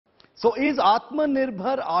So is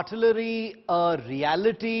Atmanirbhar artillery a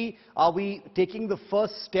reality? Are we taking the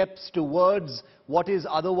first steps towards what is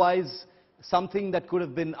otherwise something that could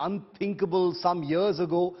have been unthinkable some years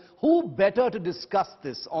ago? Who better to discuss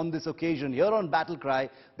this on this occasion here on Battle Cry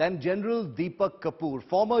than General Deepak Kapoor,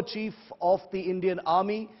 former Chief of the Indian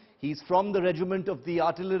Army. He's from the Regiment of the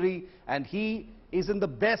Artillery and he is in the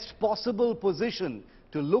best possible position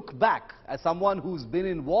to look back as someone who's been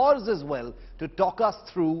in wars as well, to talk us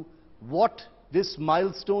through what this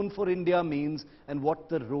milestone for India means and what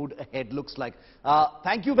the road ahead looks like.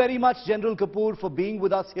 Thank you very much, General Kapoor, for being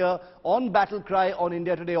with us here on Battle Cry on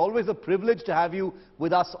India Today. Always a privilege to have you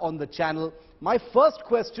with us on the channel. My first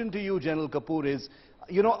question to you, General Kapoor, is,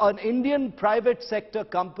 you know, an Indian private sector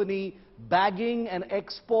company bagging an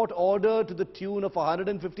export order to the tune of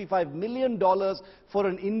 $155 million for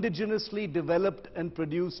an indigenously developed and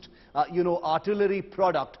produced, artillery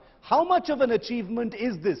product. How much of an achievement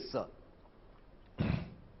is this, sir?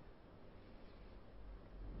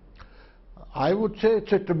 I would say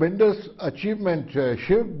it's a tremendous achievement,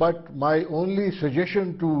 Shiv, but my only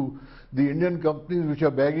suggestion to the Indian companies which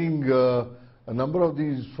are bagging a number of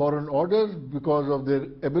these foreign orders because of their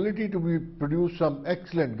ability to produce some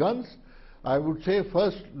excellent guns, I would say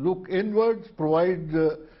first look inwards, provide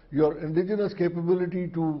your indigenous capability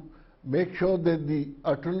to make sure that the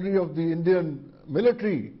artillery of the Indian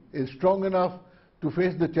military is strong enough to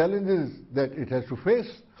face the challenges that it has to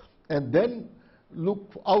face, and then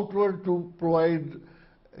look outward to provide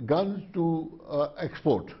guns to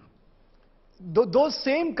export. Those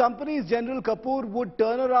same companies, General Kapoor, would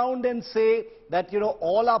turn around and say that,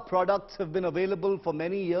 all our products have been available for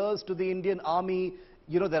many years to the Indian Army.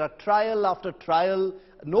 There are trial after trial.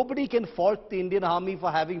 Nobody can fault the Indian Army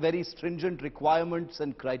for having very stringent requirements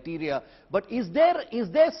and criteria. But is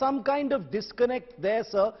there some kind of disconnect there,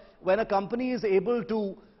 sir, when a company is able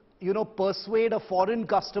to, persuade a foreign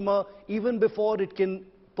customer even before it can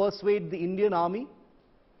persuade the Indian Army?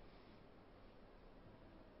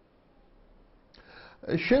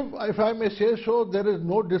 Shiv, if I may say so, there is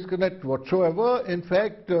no disconnect whatsoever. In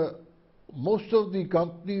fact, most of the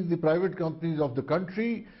companies, the private companies of the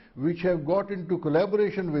country, which have got into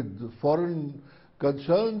collaboration with foreign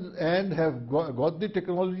concerns and have got the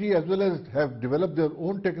technology as well as have developed their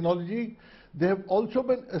own technology, they have also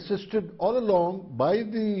been assisted all along by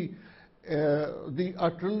the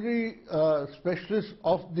artillery specialists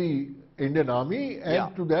of the Indian Army,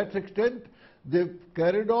 and to that extent they've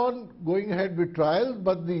carried on going ahead with trials.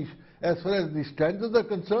 But as far as the standards are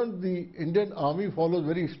concerned, the Indian Army follows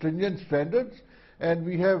very stringent standards, and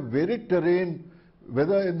we have varied terrain,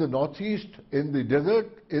 whether in the northeast, in the desert,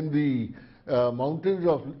 in the mountains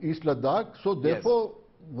of East Ladakh. So therefore,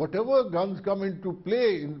 whatever guns come into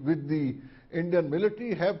play with the Indian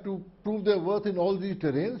military have to prove their worth in all these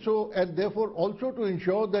terrains. So, and therefore also to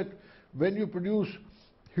ensure that when you produce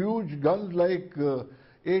huge guns like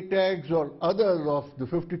ATAGs or others of the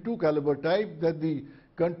 52 caliber type, that the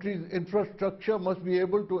country's infrastructure must be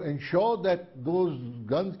able to ensure that those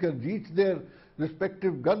guns can reach their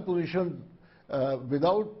respective gun positions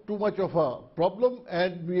without too much of a problem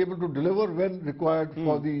and be able to deliver when required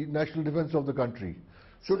for the national defense of the country.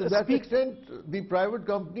 So to that extent, the private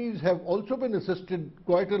companies have also been assisted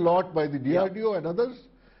quite a lot by the DRDO and others,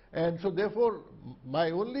 and so therefore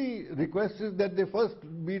my only request is that they first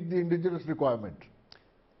meet the indigenous requirement.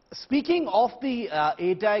 Speaking of the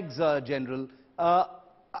ATAGs, General,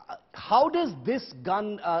 how does this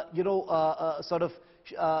gun,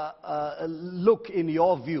 look in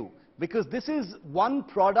your view? Because this is one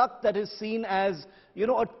product that is seen as,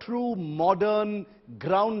 a true modern,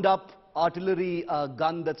 ground-up artillery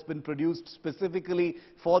gun that's been produced specifically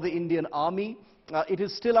for the Indian Army. It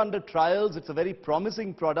is still under trials. It's a very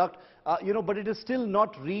promising product, but it has still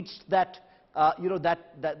not reached that,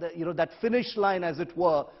 that finish line, as it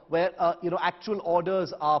were, where actual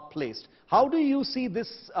orders are placed. How do you see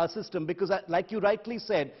this system? Because, like you rightly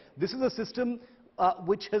said, this is a system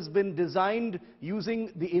which has been designed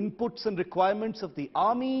using the inputs and requirements of the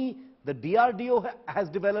Army. The DRDO has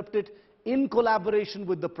developed it in collaboration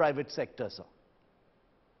with the private sector, sir.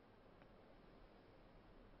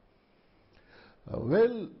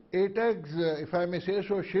 Well, ATAGs, if I may say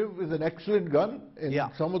so, Shiv, is an excellent gun. In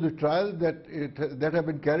some of the trials that have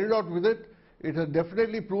been carried out with it, it has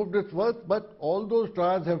definitely proved its worth, but all those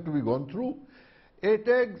trials have to be gone through.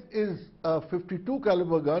 ATAGs is a 52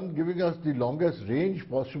 caliber gun, giving us the longest range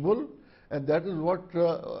possible, and that is what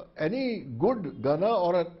any good gunner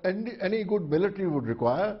or any good military would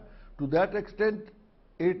require. To that extent,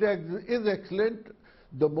 ATAGs is excellent.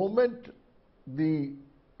 The moment the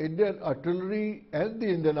Indian artillery and the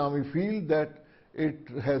Indian Army feel that it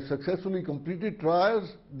has successfully completed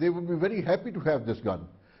trials, they would be very happy to have this gun.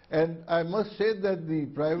 And I must say that the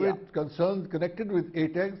private concerns connected with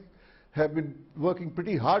ATAGS have been working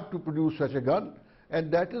pretty hard to produce such a gun,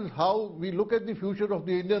 and that is how we look at the future of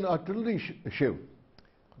the Indian artillery Shiv.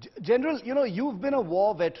 General, you know, you've been a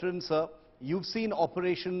war veteran, sir. You've seen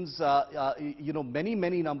operations, you know,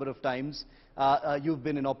 many number of times. You've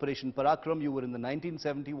been in Operation Parakram, you were in the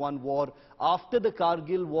 1971 war. After the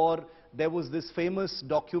Kargil war, there was this famous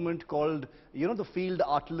document called, you know, the Field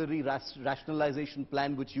Artillery Rationalization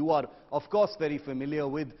Plan, which you are, of course, very familiar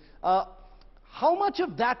with. How much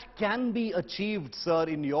of that can be achieved, sir,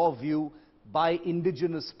 in your view, by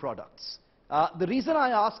indigenous products? The reason I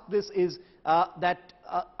ask this is that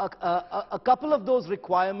a couple of those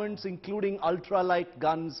requirements, including ultralight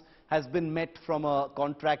guns, has been met from a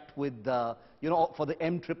contract with, you know, for the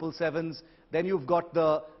M777s. Then you've got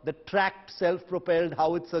the tracked self-propelled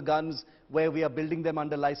howitzer guns, where we are building them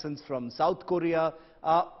under license from South Korea.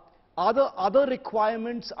 Are there other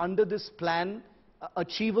requirements under this plan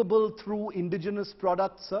achievable through indigenous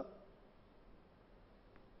products, sir?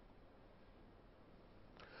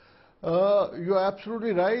 You're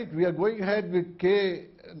absolutely right. We are going ahead with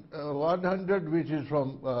K100, which is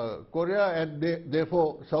from Korea and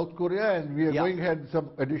therefore South Korea, and we are going ahead with some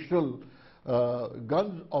additional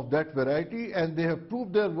guns of that variety, and they have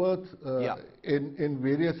proved their worth in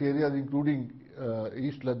various areas, including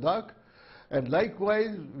East Ladakh. And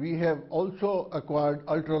likewise, we have also acquired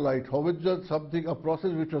ultralight howitzers, a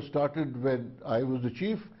process which was started when I was the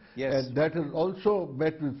chief, and that has also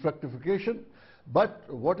met with fructification. But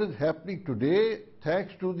what is happening today,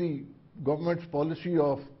 thanks to the government's policy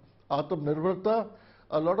of Atmanirbharta,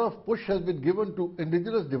 a lot of push has been given to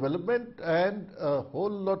indigenous development, and a whole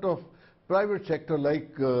lot of private sector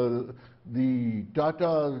like the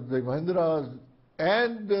Tatas, the Mahindras,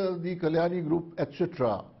 and the Kalyani Group,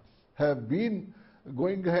 etc., have been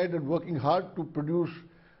going ahead and working hard to produce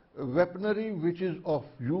weaponry which is of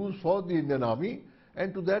use for the Indian Army.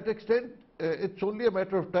 And to that extent, it's only a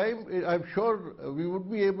matter of time. I'm sure we would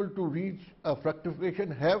be able to reach a fructification,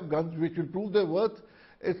 have guns which will prove their worth.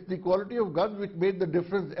 It's the quality of guns which made the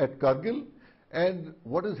difference at Kargil. And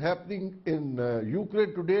what is happening in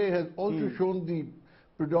Ukraine today has also shown the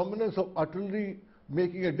predominance of artillery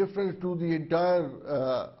making a difference to the entire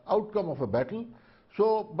outcome of a battle.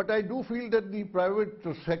 So, but I do feel that the private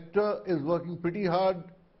sector is working pretty hard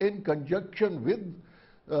in conjunction with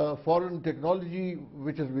foreign technology,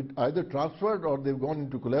 which has been either transferred or they've gone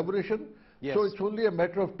into collaboration. So it's only a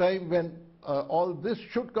matter of time when all this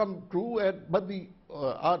should come true. But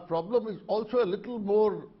our problem is also a little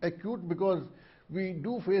more acute, because we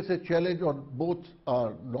do face a challenge on both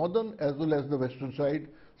our northern as well as the western side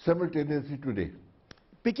simultaneously today.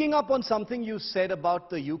 Picking up on something you said about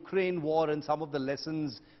the Ukraine war and some of the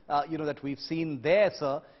lessons, you know, that we've seen there,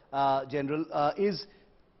 sir, General, is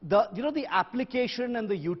the application and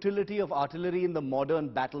the utility of artillery in the modern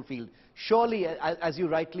battlefield. Surely, as you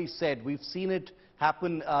rightly said, we've seen it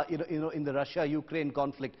happen, you know, in the Russia-Ukraine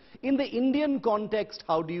conflict. In the Indian context,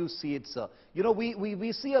 how do you see it, sir? You know,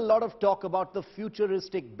 we see a lot of talk about the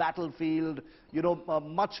futuristic battlefield, you know,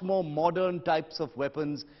 much more modern types of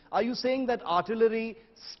weapons. Are you saying that artillery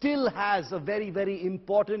still has a very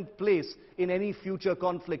important place in any future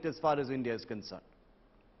conflict as far as India is concerned?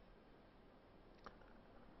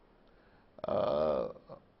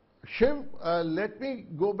 Shiv, let me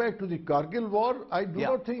go back to the Kargil war. I do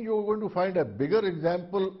not think you're going to find a bigger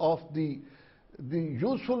example of the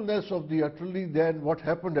usefulness of the artillery than what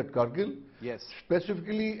happened at Kargil.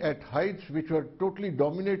 Specifically at heights which were totally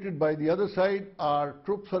dominated by the other side, our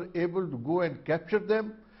troops were able to go and capture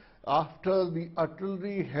them after the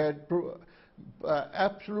artillery had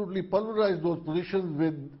absolutely pulverized those positions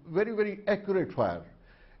with very accurate fire.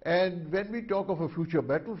 And when we talk of a future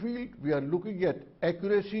battlefield, we are looking at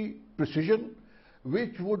accuracy, precision,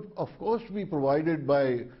 which would of course be provided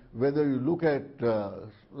by whether you look at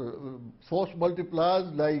force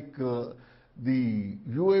multipliers like the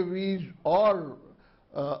UAVs or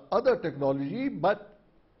other technology, but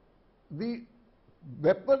the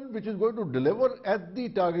weapon which is going to deliver at the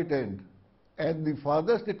target end, and the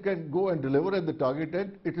farthest it can go and deliver at the target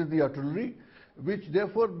end, it is the artillery, which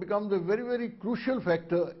therefore becomes a very crucial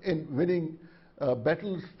factor in winning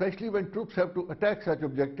battles, especially when troops have to attack such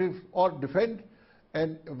objectives or defend,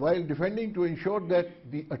 and while defending, to ensure that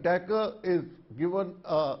the attacker is given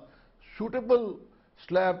a suitable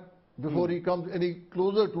slap before he comes any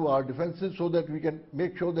closer to our defenses, so that we can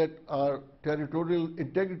make sure that our territorial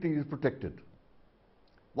integrity is protected.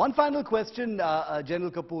 One final question,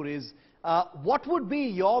 General Kapoor, is What would be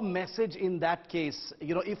your message in that case?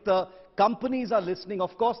 You know, if the companies are listening,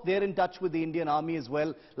 of course, they're in touch with the Indian Army as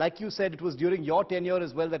well. Like you said, it was during your tenure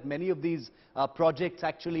as well that many of these projects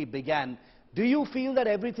actually began. Do you feel that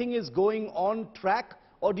everything is going on track,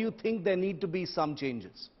 or do you think there need to be some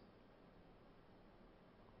changes?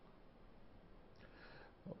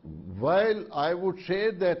 While I would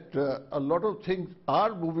say that a lot of things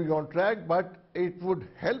are moving on track, but it would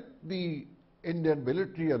help the Indian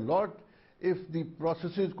military a lot if the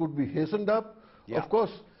processes could be hastened up. Yeah. Of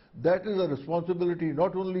course, that is a responsibility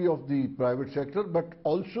not only of the private sector, but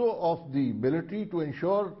also of the military to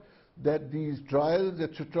ensure that these trials,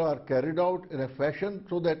 etc., are carried out in a fashion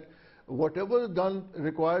so that whatever is done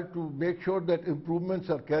required to make sure that improvements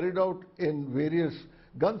are carried out in various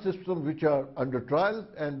gun systems which are under trial,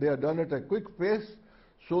 and they are done at a quick pace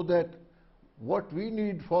so that what we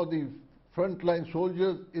need for the frontline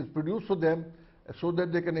soldiers is produced for them so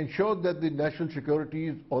that they can ensure that the national security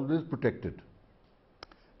is always protected.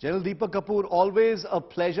 General Deepak Kapoor, always a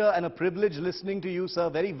pleasure and a privilege listening to you, sir.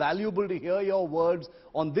 Very valuable to hear your words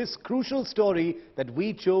on this crucial story that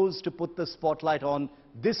we chose to put the spotlight on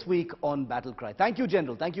this week on Battle Cry. Thank you,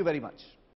 General. Thank you very much.